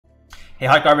Hey,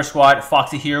 hi Garbage Squad,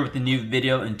 Foxy here with a new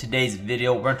video. In today's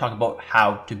video, we're going to talk about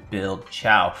how to build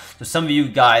Chow. So some of you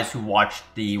guys who watched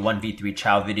the 1v3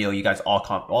 Chow video, you guys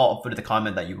all put in the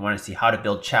comment that you want to see how to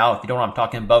build Chow. If you don't know what I'm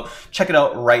talking about, check it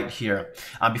out right here.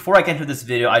 Before I get into this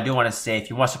video, I do want to say if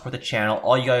you want to support the channel,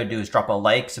 all you got to do is drop a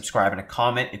like, subscribe, and a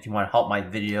comment if you want to help my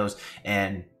videos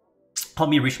and help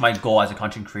me reach my goal as a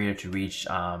content creator to reach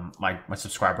my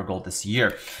subscriber goal this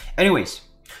year. Anyways,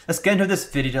 let's get into this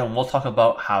video and we'll talk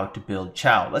about how to build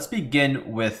Chow. Let's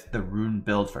begin with the rune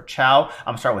build for Chow. I'm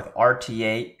gonna start with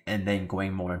RTA and then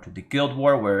going more into the Guild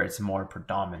War where it's more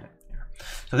predominant.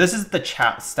 So this is the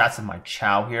stats of my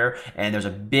Chow here, and there's a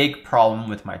big problem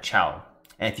with my Chow.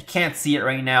 And if you can't see it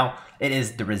right now, it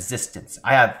is the resistance.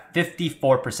 I have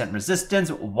 54%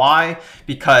 resistance. Why?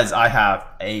 Because I have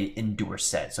a endure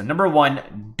set. So number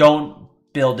one, don't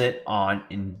build it on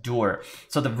endure.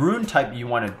 So the rune type you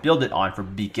want to build it on for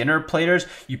beginner players,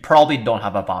 you probably don't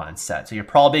have a balance set. So you're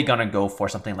probably gonna go for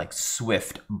something like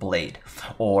Swift Blade,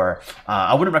 or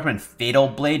I wouldn't recommend Fatal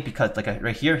Blade because like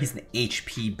right here, he's an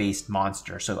HP based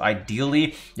monster. So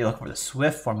ideally you look for the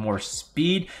Swift for more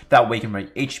speed. That way you can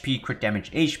run HP, crit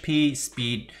damage, HP,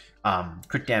 speed,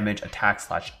 crit damage, attack /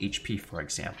 HP, for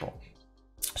example.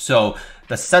 So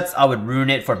the sets I would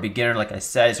rune it for a beginner, like I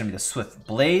said, is going to be the Swift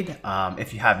Blade.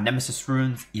 If you have Nemesis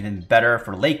runes, even better.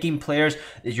 For late game players,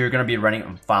 you're going to be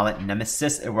running Violent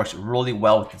Nemesis. It works really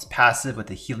well with its passive, with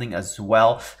the healing as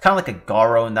well. Kind of like a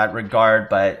Garo in that regard,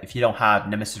 but if you don't have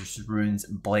Nemesis runes,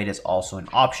 Blade is also an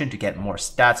option to get more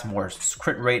stats, more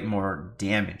crit rate, more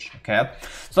damage, okay?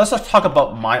 So let's talk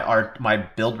about my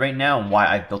build right now and why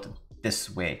I built it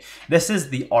this way. This is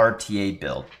the RTA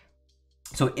build.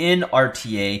 So in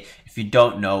RTA, if you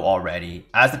don't know already,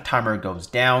 as the timer goes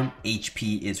down,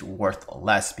 HP is worth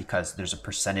less because there's a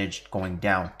percentage going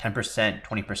down, 10%,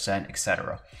 20%,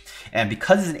 etc. And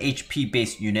because it's an HP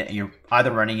based unit and you're either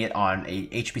running it on a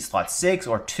HP slot 6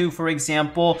 or 2, for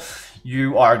example,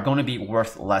 you are going to be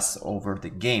worth less over the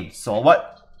game. So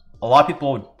what a lot of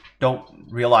people don't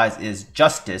realize is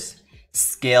justice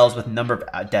scales with number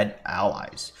of dead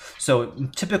allies. So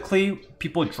typically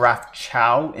people draft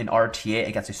Chow in RTA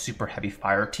against a super heavy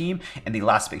fire team and they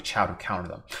last pick Chow to counter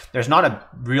them. There's not a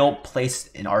real place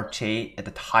in RTA at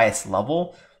the highest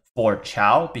level for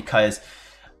Chow, because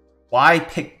why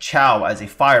pick Chow as a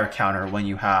fire counter when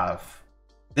you have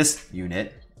this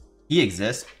unit, he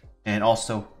exists, and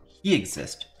also he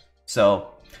exists.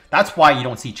 So that's why you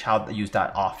don't see Chow used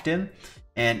that often.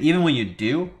 And even when you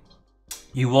do,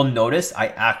 you will notice I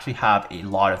actually have a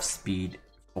lot of speed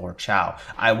for Chow.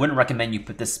 I wouldn't recommend you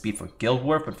put this speed for Guild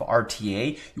War, but for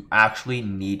RTA, you actually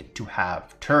need to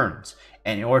have turns.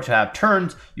 And in order to have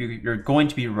turns, you're going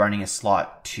to be running a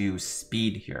slot 2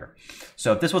 speed here.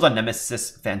 So if this was on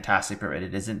Nemesis, fantastic, but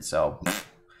it isn't. So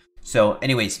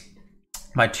anyways,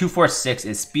 my 246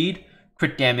 is speed,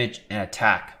 crit damage, and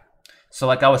attack. So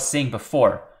like I was saying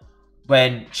before,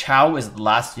 when Chow is the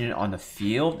last unit on the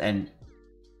field and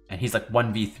he's like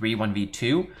 1v3,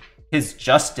 1v2, his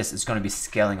justice is going to be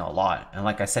scaling a lot. And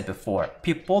like I said before,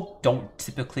 people don't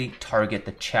typically target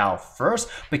the Chow first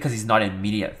because he's not an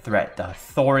immediate threat. The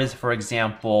Thoris, for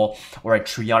example, or a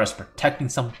Triana's protecting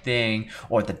something,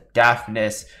 or the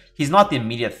Daphnis, he's not the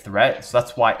immediate threat. So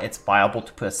that's why it's viable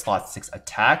to put a slot 6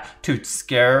 attack to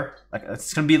scare, like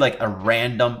it's going to be like a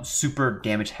random super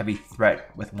damage heavy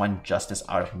threat with 1 justice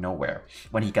out of nowhere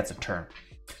when he gets a turn.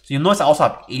 So you'll notice I also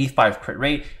have 85 crit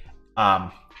rate.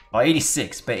 Well,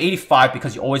 86, but 85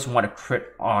 because you always want to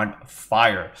crit on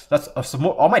fire. So that's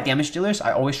all my damage dealers.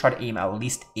 I always try to aim at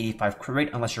least 85 crit rate,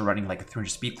 unless you're running like a 300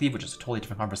 speed cleave, which is a totally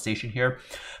different conversation here.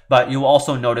 But you'll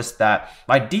also notice that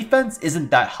my defense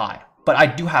isn't that high, but I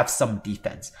do have some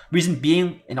defense. Reason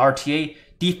being, in RTA,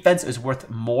 defense is worth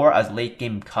more as late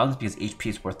game comes because HP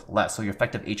is worth less. So your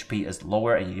effective HP is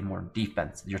lower and you need more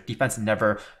defense. Your defense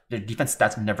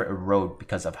stats never erode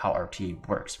because of how RTA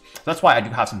works. So that's why I do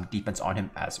have some defense on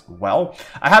him as well.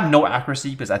 I have no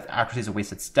accuracy because accuracy is a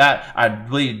wasted stat. I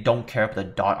really don't care about the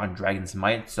dot on Dragon's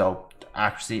Might. So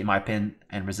accuracy, in my opinion,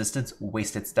 and resistance,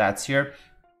 wasted stats here.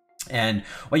 And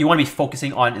what you want to be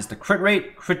focusing on is the crit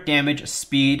rate, crit damage,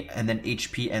 speed, and then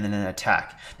HP, and then an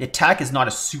attack. The attack is not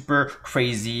a super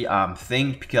crazy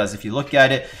thing, because if you look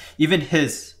at it, even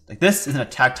his, like this is an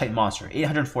attack type monster,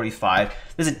 845.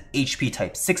 This is an HP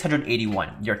type,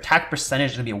 681. Your attack percentage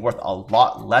is going to be worth a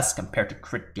lot less compared to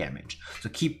crit damage. So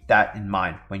keep that in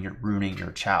mind when you're ruining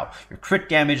your Chow. Your crit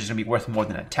damage is going to be worth more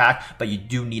than attack, but you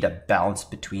do need a balance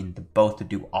between the both to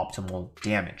do optimal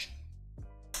damage.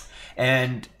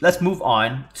 And let's move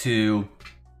on to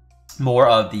more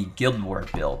of the Guild War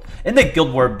build. In the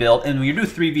Guild War build, and when you do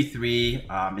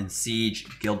 3v3 in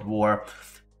Siege, Guild War,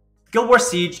 Guild Wars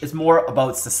Siege is more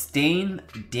about sustain,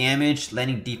 damage,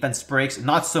 landing defense breaks,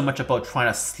 not so much about trying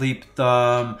to sleep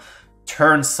them,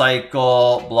 turn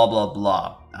cycle, blah, blah,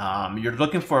 blah. You're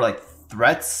looking for like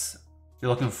threats. You're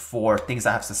looking for things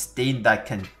that have sustain that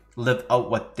can live out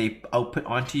what they output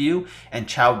onto you. And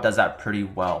Chow does that pretty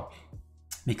well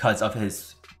because of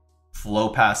his flow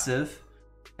passive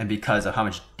and because of how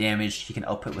much damage he can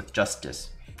output with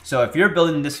Justice. So if you're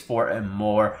building this for a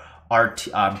more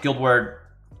Guild Wars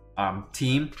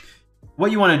team,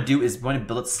 what you want to do is you want to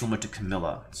build it similar to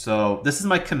Camilla. So this is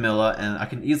my Camilla, and I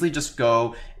can easily just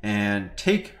go and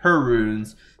take her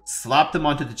runes, slap them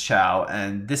onto the Chow,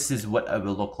 and this is what it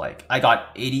will look like. I got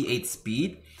 88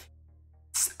 speed.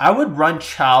 I would run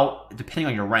Chow, depending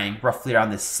on your rank, roughly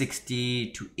around the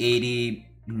 60 to 80,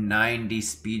 90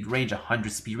 speed range,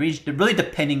 100 speed range, really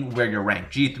depending where you're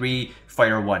ranked. G3,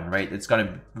 Fighter 1, right? It's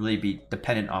gonna really be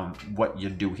dependent on what you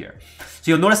do here.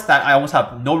 So you'll notice that I almost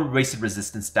have no wasted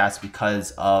resistance stats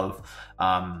because of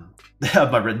my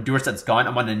Endurance that's gone.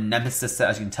 I'm on a Nemesis set,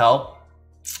 as you can tell.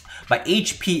 My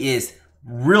HP is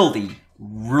really,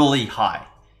 really high.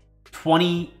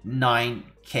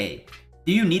 29k.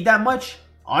 Do you need that much?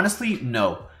 Honestly,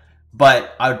 no.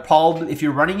 But I would probably, if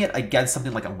you're running it against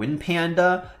something like a Wind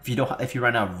Panda, if you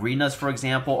run arenas, for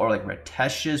example, or like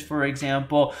Reteshes, for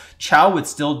example, Chow would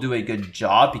still do a good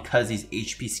job because he's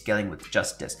HP scaling with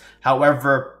Justice.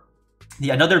 However,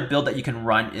 another build that you can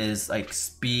run is like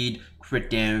speed, crit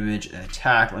damage, and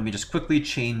attack. Let me just quickly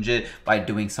change it by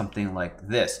doing something like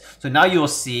this. So now you'll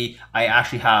see I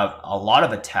actually have a lot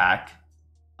of attack,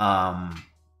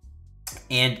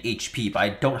 and HP, but I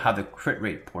don't have the crit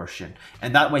rate portion,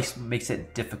 and that makes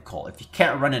it difficult. If you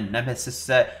can't run a Nemesis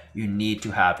set, you need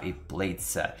to have a Blade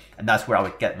set, and that's where I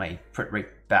would get my crit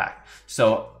rate back.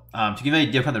 So to give you an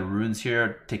idea on the runes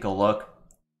here, take a look.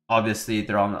 Obviously,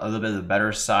 they're on a little bit of the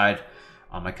better side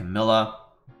on my Camilla,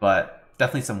 but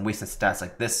definitely some wasted stats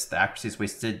like this. The accuracy is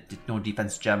wasted, no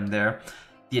defense gem there.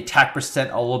 The attack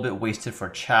percent a little bit wasted for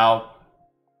Chow,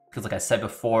 because like I said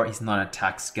before, he's not an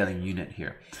attack scaling unit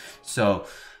here. So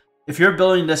if you're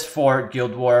building this for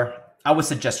Guild War, I would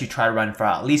suggest you try to run for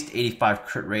at least 85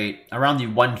 crit rate, around the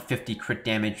 150 crit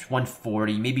damage,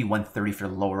 140, maybe 130 for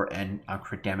the lower end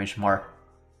crit damage mark.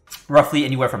 Roughly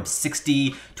anywhere from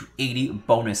 60 to 80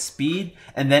 bonus speed,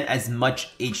 and then as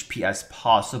much HP as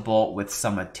possible with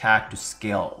some attack to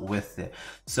scale with it.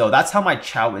 So that's how my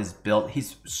Chow is built.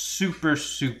 He's super,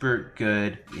 super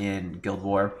good in Guild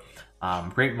War.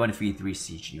 Great 1v3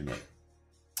 siege unit.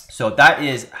 So that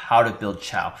is how to build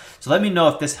Chow. So let me know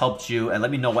if this helped you, and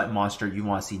let me know what monster you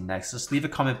want to see next. Just leave a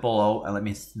comment below and let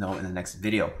me know in the next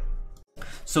video.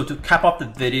 So to cap off the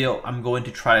video, I'm going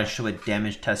to try to show a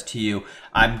damage test to you.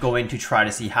 I'm going to try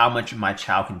to see how much my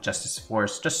Chow can Justice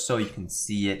Force, just so you can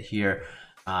see it here.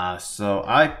 So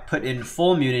I put in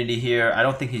full immunity here. I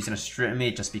don't think he's going to strip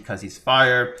me just because he's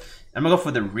fire. I'm gonna go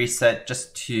for the reset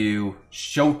just to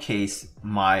showcase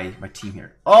my team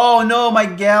here. Oh no, my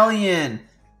Galleon!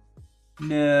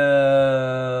 No.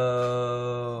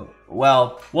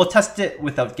 Well, we'll test it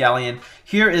without Galleon.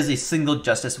 Here is a single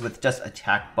Justice with just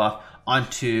attack buff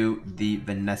onto the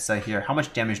Vanessa here. How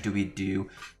much damage do we do?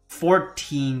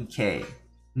 14k.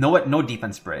 No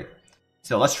defense break.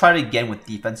 So let's try it again with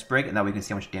defense break, and that we can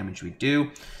see how much damage we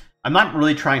do. I'm not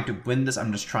really trying to win this,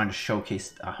 I'm just trying to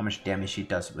showcase how much damage he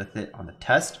does with it on the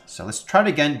test. So let's try it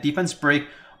again. Defense break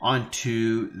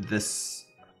onto this.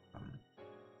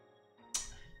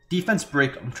 Defense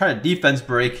break, I'm trying to defense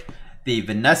break the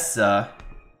Vanessa,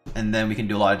 and then we can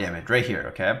do a lot of damage right here,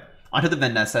 okay? Onto the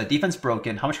Vanessa, defense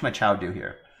broken. How much can my Chow do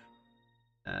here?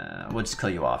 We'll just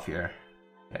kill you off here.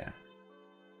 Okay.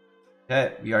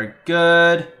 Okay, we are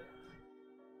good.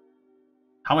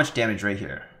 How much damage right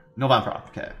here? No bomb prop,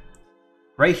 okay.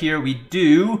 Right here we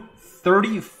do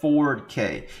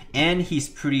 34k, and he's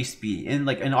pretty speedy. In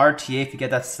like an RTA, if you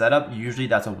get that setup, usually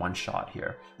that's a one shot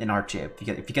here in RTA. If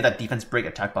you get that defense break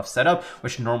attack buff setup,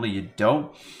 which normally you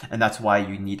don't, and that's why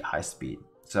you need high speed.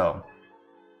 So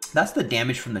that's the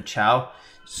damage from the Chow.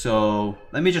 So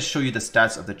let me just show you the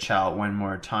stats of the Chow one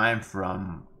more time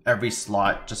from every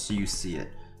slot, just so you see it.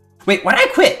 Wait, why did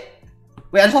I quit?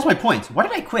 Wait, I just lost my points. Why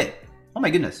did I quit? Oh my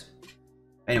goodness.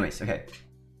 Anyways, okay.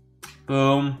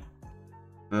 Boom.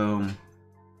 Boom.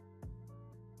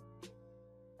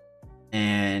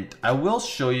 And I will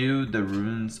show you the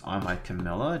runes on my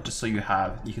Camilla, just so you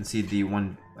can see the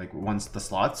the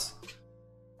slots.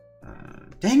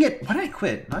 Dang it! Why did I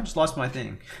quit? I just lost my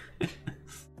thing. And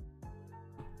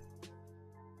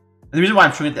the reason why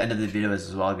I'm showing at the end of the video is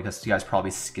as well because you guys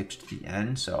probably skipped to the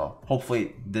end. So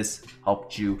hopefully this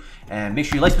helped you. And make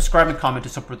sure you like, subscribe, and comment to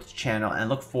support the channel. And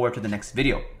look forward to the next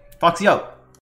video. Foxy out!